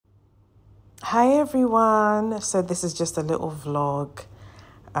Hi everyone. So this is just a little vlog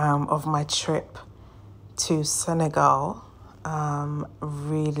of my trip to Senegal.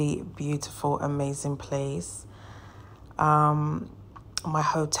 Really beautiful, amazing place. My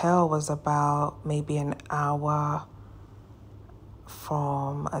hotel was about maybe an hour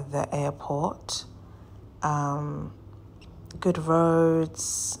from the airport. Good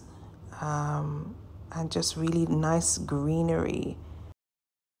roads, and just really nice greenery.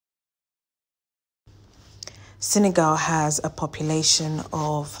 Senegal has a population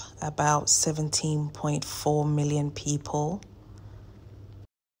of about 17.4 million people.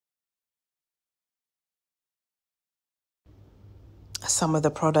 Some of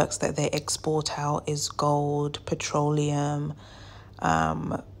the products that they export out is gold, petroleum,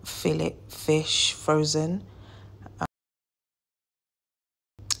 fillet fish, frozen,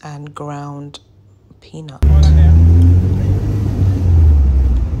 and ground peanut.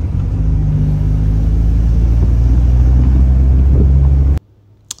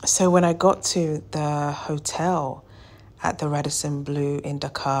 So when I got to the hotel at the Radisson Blu in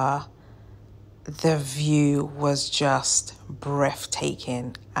Dakar, the view was just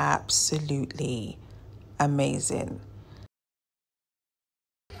breathtaking, absolutely amazing.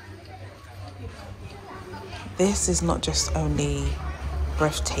 This is not just only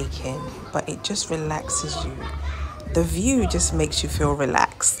breathtaking, but it just relaxes you. The view just makes you feel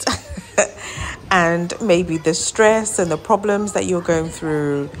relaxed. And maybe the stress and the problems that you're going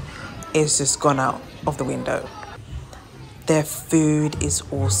through is just gone out of the window. Their food is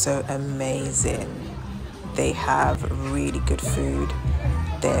also amazing. They have really good food.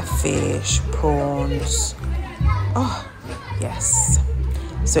 Their fish, prawns. Oh, yes.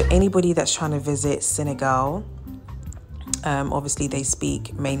 So anybody that's trying to visit Senegal, obviously they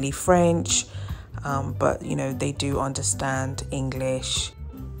speak mainly French, but you know, they do understand English.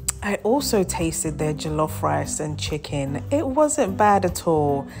 I also tasted their jollof rice and chicken. It wasn't bad at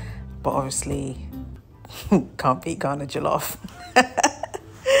all, but obviously can't beat Ghana Djolof.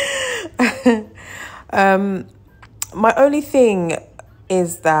 My only thing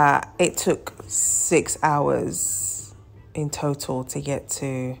is that it took 6 hours in total to get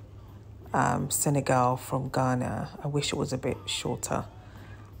to Senegal from Ghana. I wish it was a bit shorter,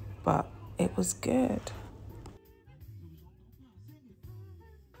 but it was good.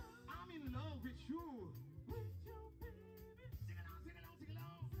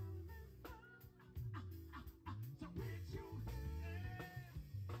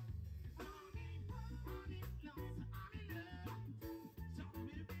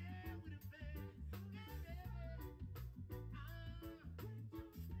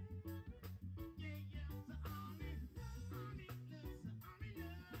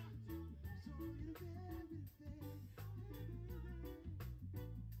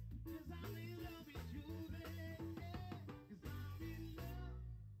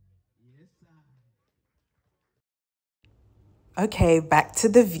 Okay, back to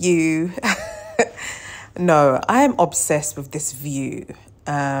the view. No, I am obsessed with this view.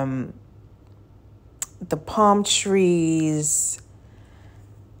 The palm trees,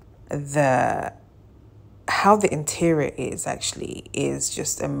 how the interior is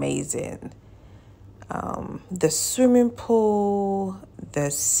just amazing. The swimming pool, the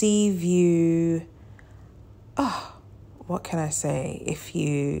sea view. Oh, what can I say? If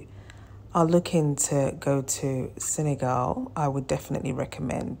you are looking to go to Senegal, I would definitely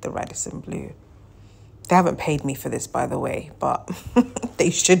recommend the Radisson Blu. They haven't paid me for this, by the way, but they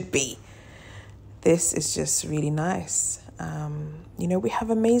should be. This is just really nice. You know, we have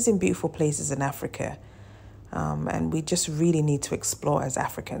amazing, beautiful places in Africa, and we just really need to explore as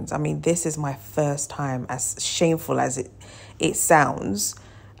Africans. I mean, this is my first time, as shameful as it sounds,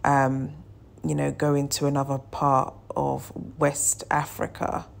 you know, going to another part of West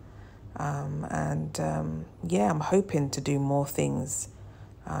Africa. Yeah, I'm hoping to do more things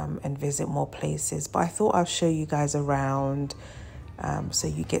and visit more places. But I thought I'll show you guys around so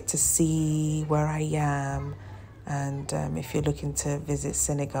you get to see where I am. And if you're looking to visit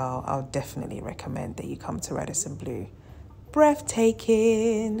Senegal, I'll definitely recommend that you come to Radisson Blu.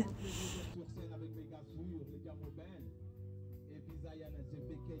 Breathtaking.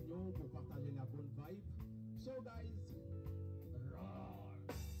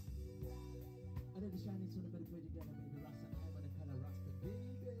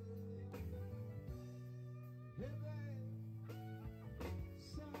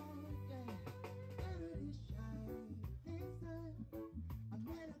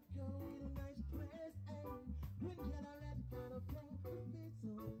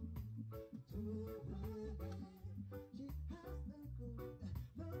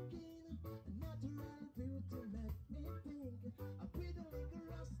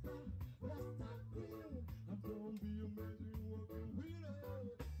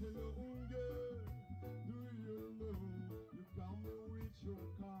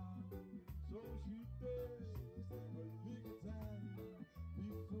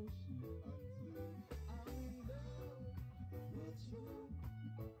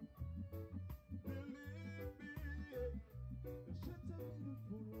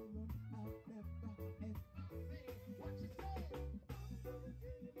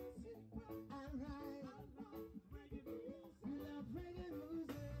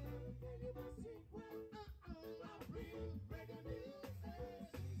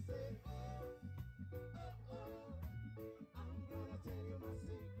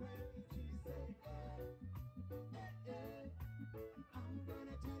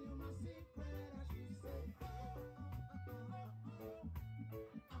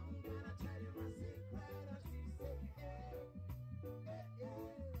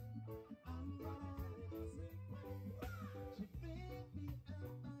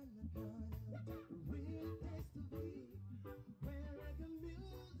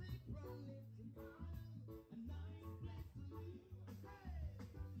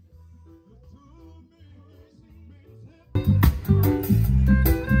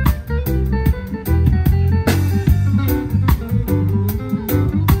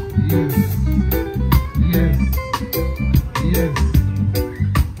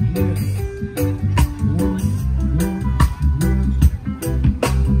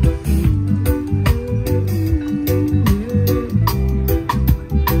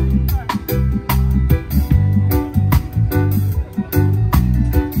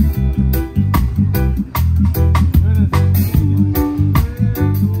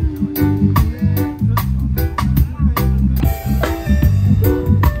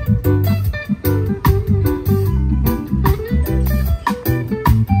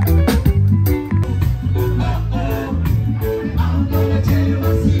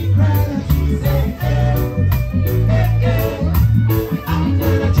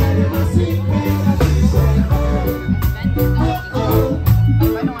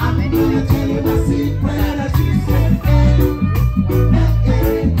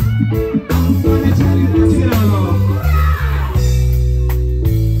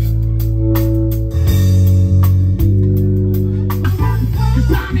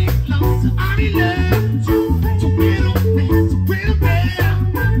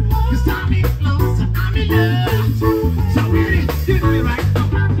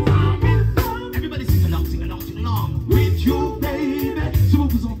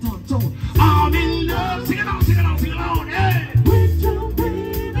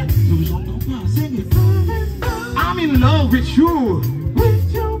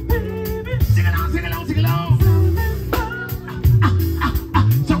 with you, baby. Sing along, sing along, sing along.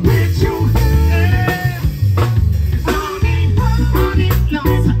 So with you, yeah. I'm in love,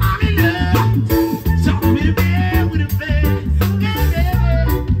 so I'm in love. So with a bed, with a bed, yeah.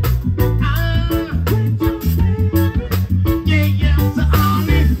 Yeah, yeah, so I'm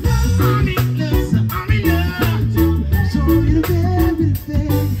in love, so I'm in love. So with a bed, with a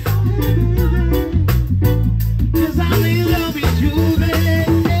bed, yeah. 'Cause I'm in love with you,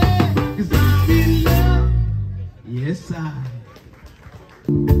 baby. 'Cause I'm in love. Yes, I.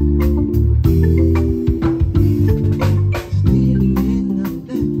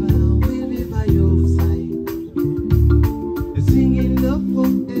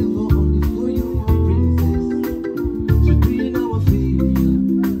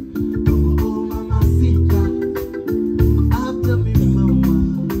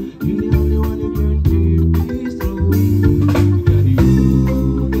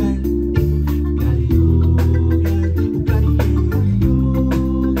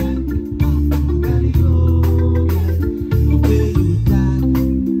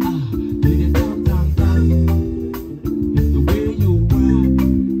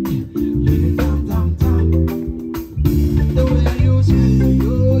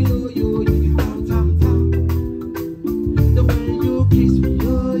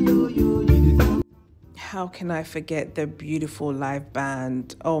 How can I forget the beautiful live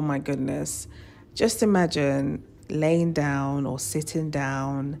band? Oh my goodness. Just imagine laying down or sitting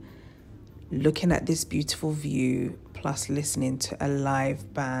down, looking at this beautiful view, plus listening to a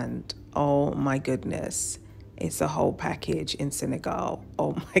live band. Oh my goodness. It's a whole package in Senegal.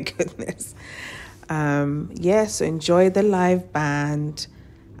 Oh my goodness. So enjoy the live band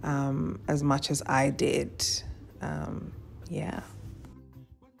as much as I did. Yeah.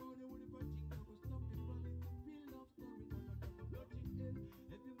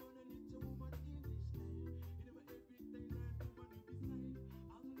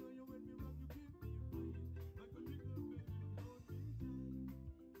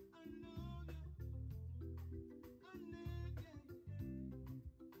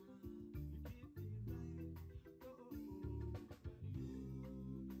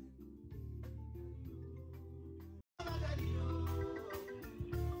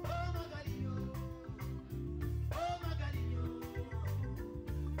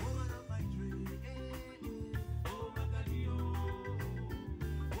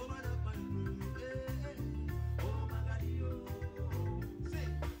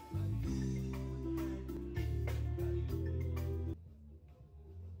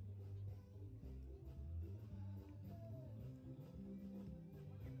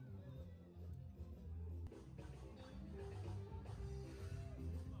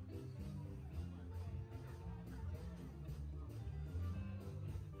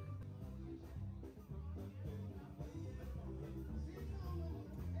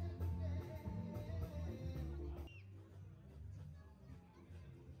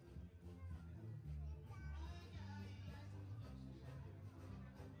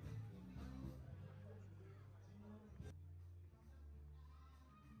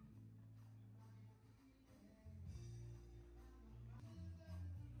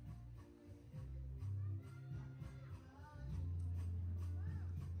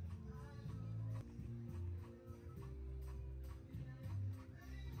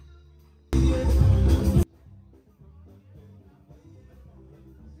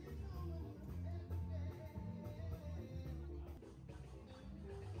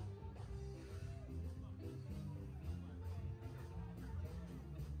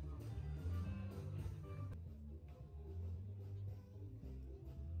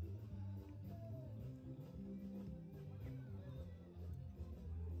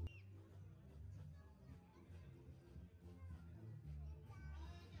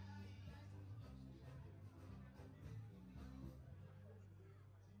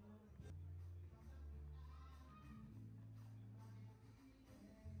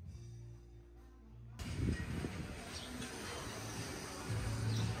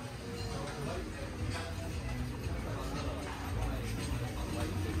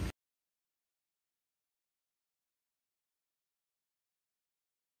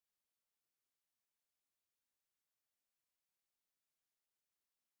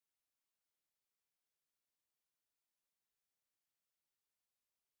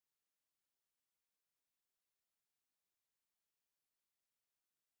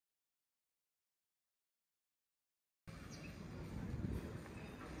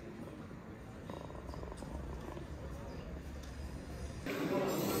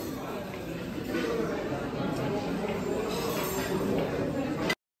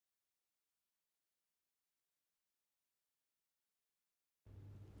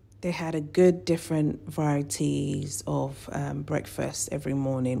 They had a good different varieties of breakfast every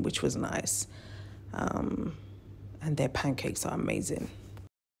morning, which was nice. And their pancakes are amazing.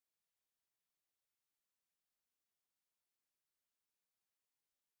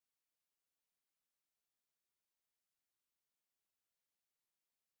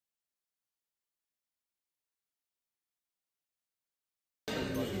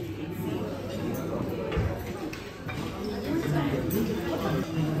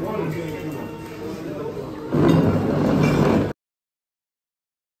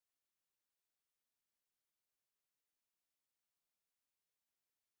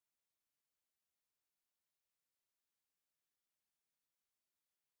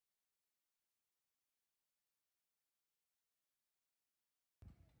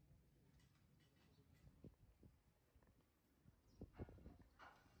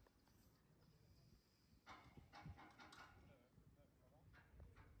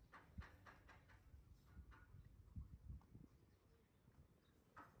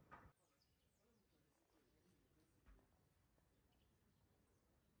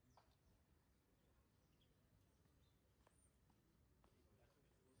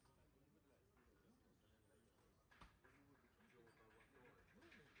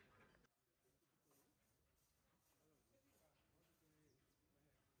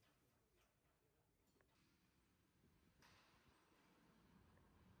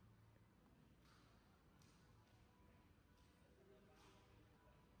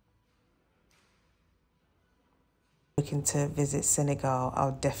 Looking to visit Senegal,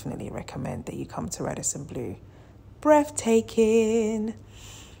 I'll definitely recommend that you come to Radisson Blu. Breathtaking.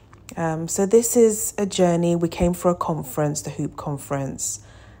 So this is a journey. We came for a conference, the Hoop Conference,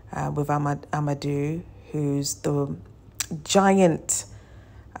 with Amadou, who's the giant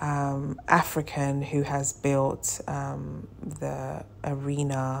African who has built the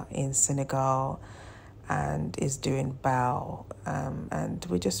arena in Senegal and is doing bow. And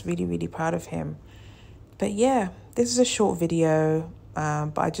we're just really, really proud of him. But yeah, this is a short video,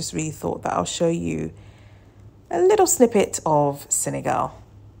 but I just really thought that I'll show you a little snippet of Senegal.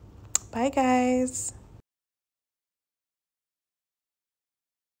 Bye, guys.